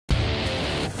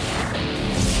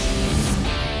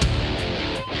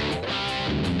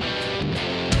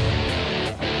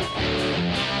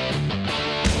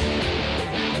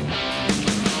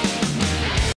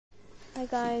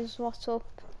guys, what's up?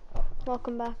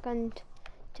 Welcome back, and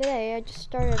today I just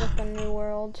started up a new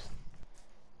world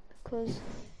because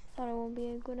I thought it would be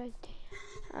a good idea.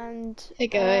 And hey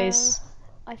guys,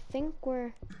 I think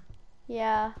by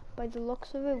the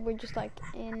looks of it, we're just like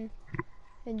in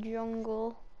a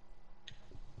jungle,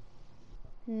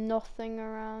 nothing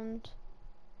around.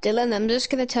 Dylan, I'm just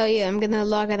gonna tell you I'm gonna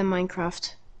log out of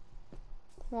Minecraft.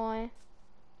 Why?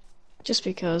 Just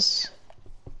because.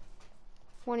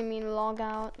 What do you mean log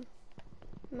out?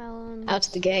 Melons. Out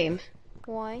of the game.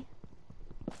 Why?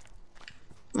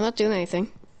 I'm not doing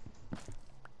anything.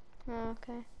 Oh,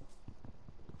 okay.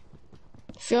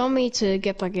 If you want me to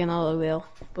get back in, I will.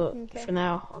 But Okay. for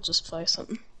now, I'll just play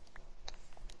something.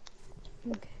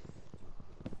 Okay.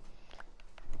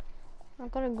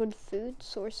 I've got a good food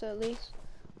source at least.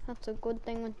 That's a good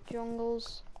thing with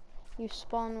jungles. You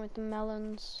spawn with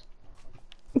melons.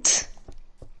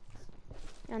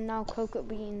 And now cocoa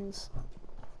beans,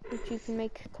 which you can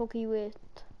make cookie with.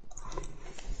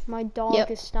 My dog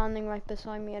is standing right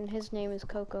beside me and his name is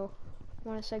Coco.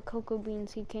 When I said cocoa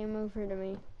beans, he came over to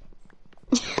me.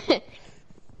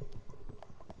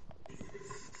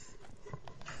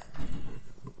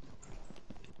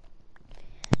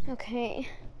 Okay.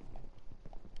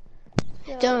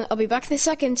 So, Dylan, I'll be back in a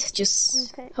second.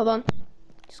 Just hold on.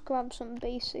 Just grab some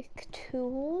basic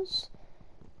tools.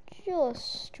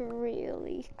 Just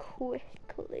really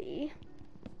quickly.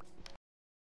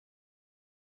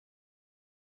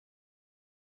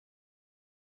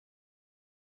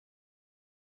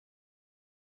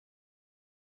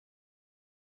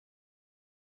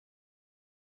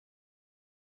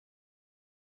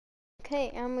 Okay,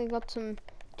 and we got some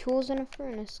tools in a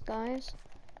furnace, guys.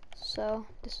 So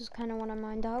this is kind of what I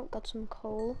mined out. Got some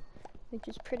coal, which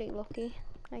is pretty lucky,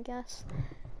 I guess.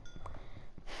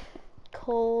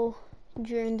 Coal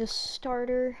during the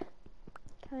starter,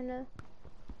 kind of.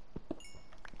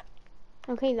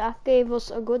 Okay, that gave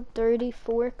us a good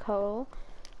 34 coal.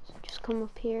 So just come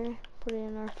up here, put it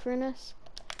in our furnace.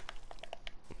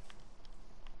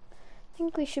 I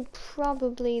think we should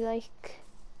probably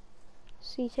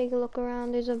take a look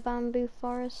around. There's a bamboo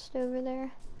forest over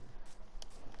there.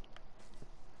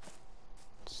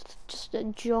 It's just a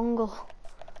jungle,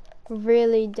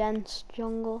 really dense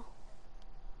jungle.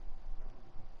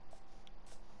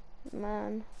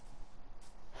 Man,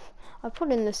 I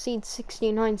put in the Seed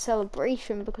 69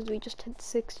 celebration because we just hit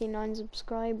 69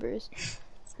 subscribers.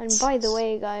 And by the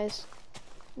way, guys,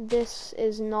 this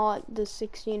is not the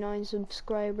 69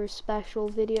 subscriber special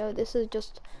video. This is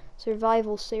just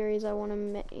survival series I want to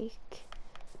make.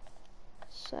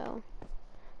 So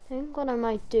I think what I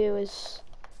might do is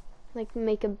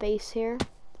make a base here.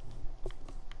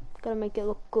 Gotta make it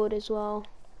look good as well.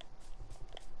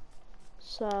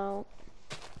 So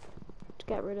let's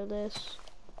get rid of this.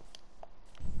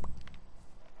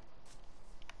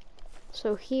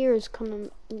 So here is gonna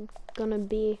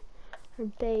be our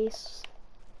base.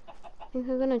 I think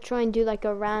I'm gonna try and do like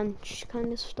a ranch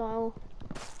kind of style.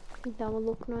 I think that would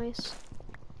look nice.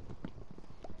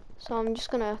 So I'm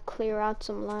just gonna clear out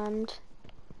some land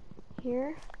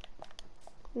here.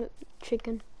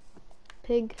 Chicken,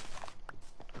 pig.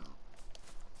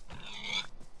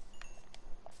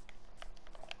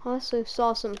 I also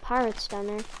saw some parrots down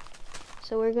there,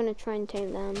 so we're gonna try and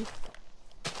tame them.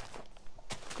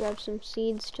 Grab some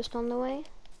seeds just on the way.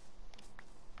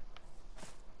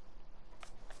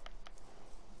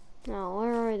 Now,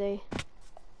 where are they?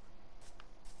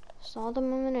 Saw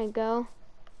them a minute ago.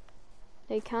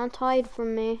 They can't hide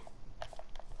from me.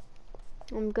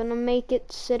 I'm gonna make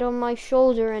it sit on my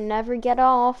shoulder and never get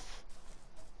off.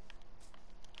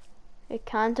 It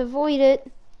can't avoid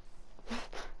it.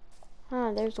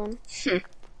 Ah, there's one.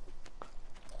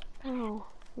 Oh,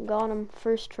 got him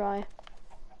first try.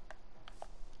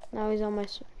 Now he's on my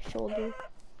shoulder.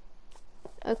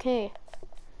 Okay.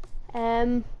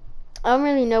 I don't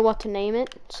really know what to name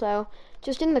it, so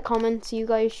just in the comments you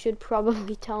guys should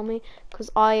probably tell me, because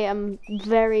I am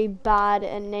very bad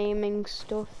at naming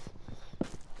stuff.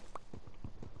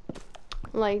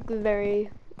 Like, very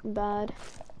bad.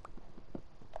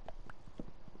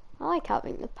 I like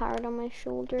having the parrot on my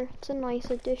shoulder. It's a nice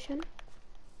addition.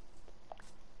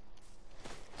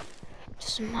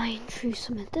 Just mine through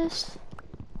some of this.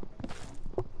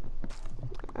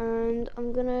 And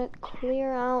I'm gonna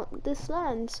clear out this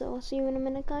land, so I'll see you in a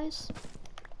minute, guys.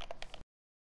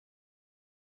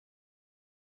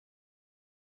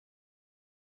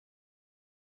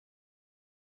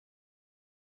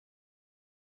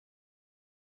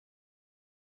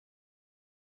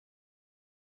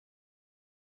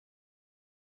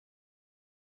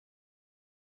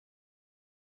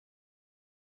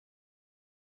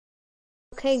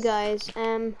 Okay, guys.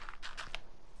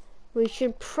 We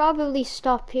should probably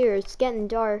stop here. It's getting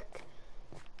dark.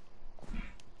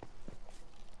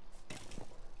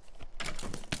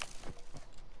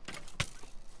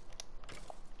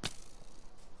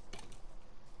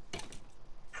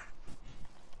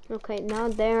 Okay, now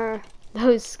there are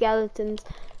those skeletons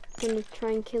gonna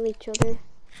try and kill each other.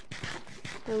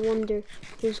 I wonder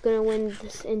who's gonna win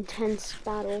this intense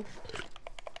battle.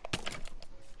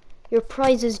 Your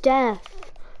prize is death.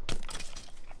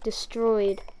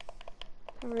 Destroyed.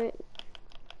 Alright.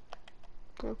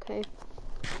 Okay.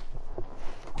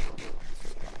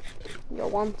 You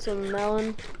want some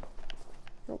melon?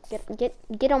 No,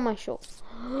 get on my shoulder.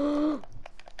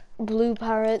 Blue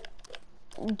parrot.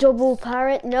 Double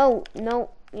parrot. No.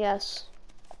 Yes.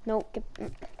 No.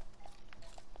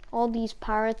 All these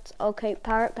parrots. Okay,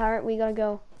 parrot, we gotta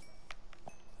go.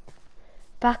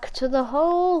 Back to the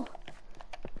hole.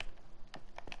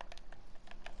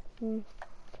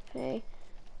 Okay.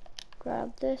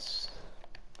 Grab this.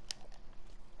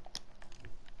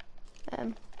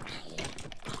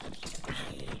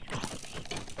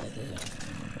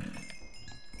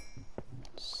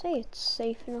 Say it's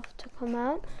safe enough to come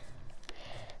out.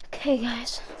 Okay,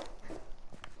 guys.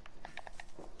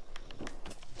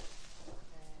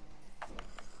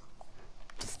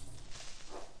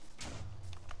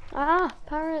 Ah,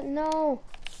 parrot, no.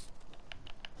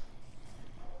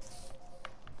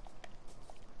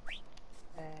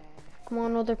 Come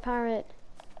on, other parrot.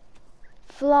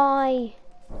 Fly.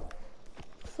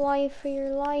 Fly for your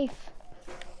life.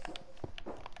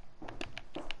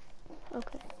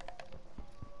 Okay.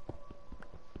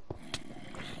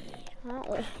 That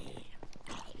way.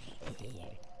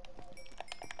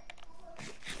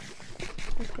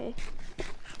 Okay.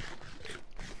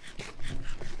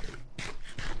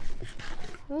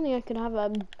 If only I could have a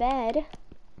bed.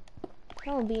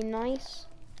 That would be nice.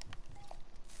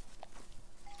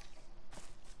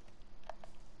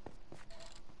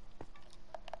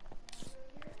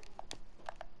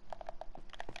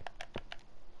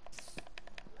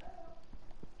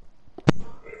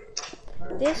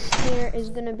 This here is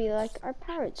gonna be like our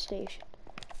parrot station.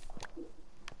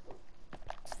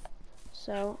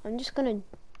 So I'm just gonna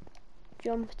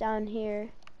jump down here,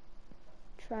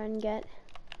 try and get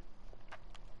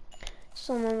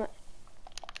some of my...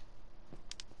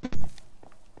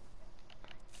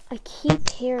 I keep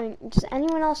hearing, does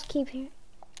anyone else keep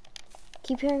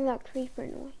hearing that creeper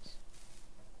noise?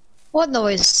 What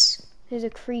noise? There's a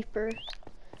creeper.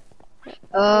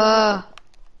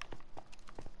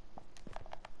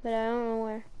 But I don't know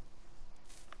where.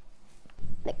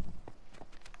 Like,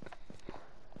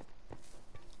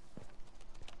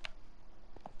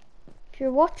 if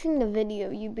you're watching the video,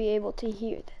 you'd be able to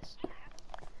hear this.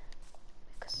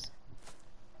 Because,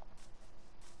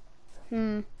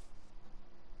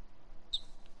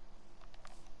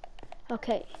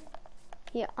 okay.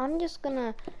 Yeah, I'm just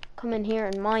gonna come in here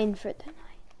and mine for the night.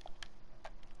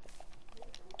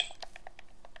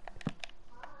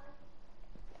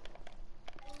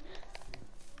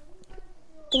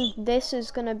 I think this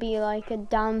is gonna be like a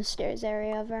downstairs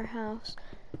area of our house,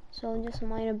 so I'll just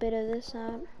mine a bit of this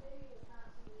out.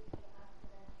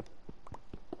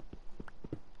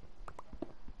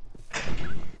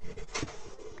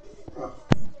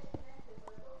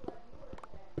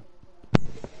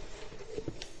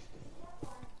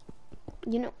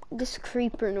 You know, this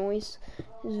creeper noise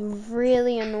is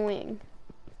really annoying.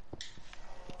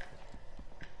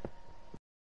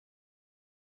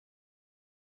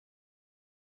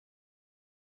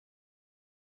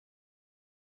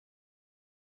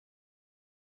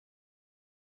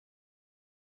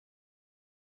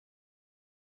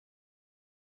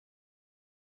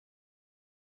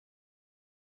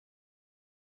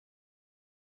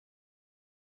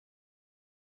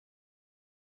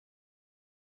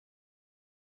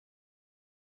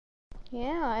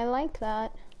 Yeah, I like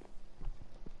that.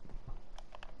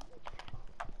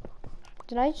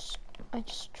 I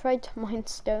just tried to mine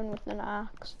stone with an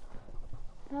axe.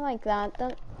 I like that.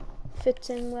 That fits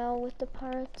in well with the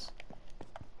parrots.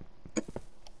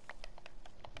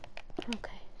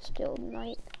 Okay, still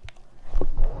night.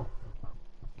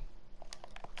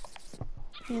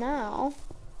 Now,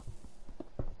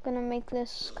 I'm gonna make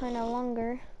this kind of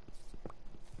longer.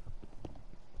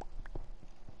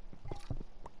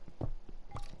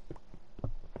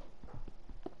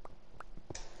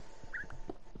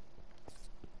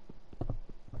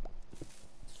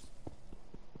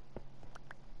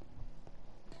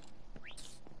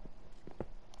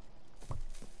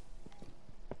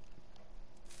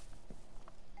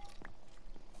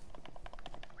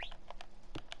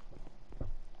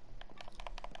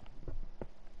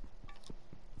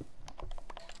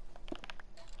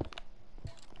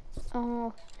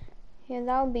 Oh, yeah,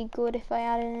 that would be good if I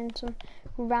added in some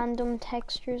random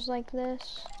textures like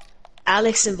this.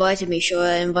 Alex invited me. Should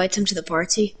I invite him to the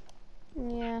party?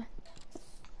 Yeah.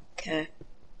 Okay.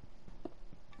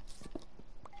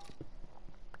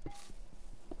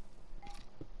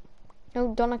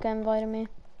 Oh, Donica invited me.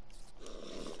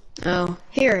 Oh,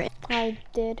 here. I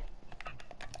did.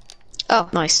 Oh,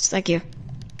 nice. Thank you.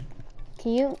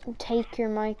 Can you take your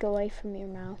mic away from your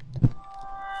mouth?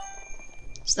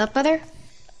 Is that better?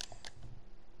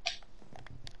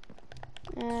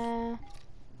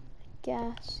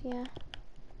 Guess, yeah.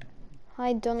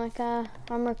 Hi, Donica.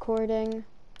 I'm recording.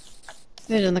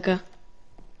 Hey, Danica.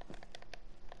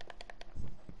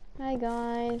 Hi,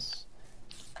 guys.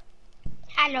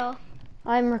 Hello.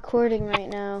 I'm recording right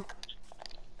now.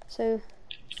 So,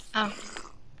 Oh.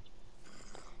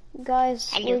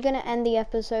 guys, Hello. we're gonna end the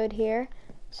episode here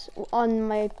on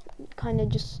my kind of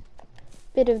just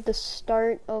bit of the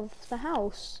start of the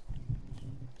house.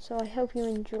 So I hope you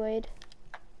enjoyed.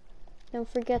 Don't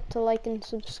forget to like and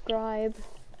subscribe.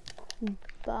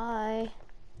 Bye.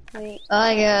 Wait.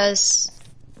 Bye, guys.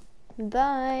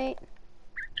 Bye.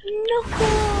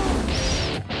 No.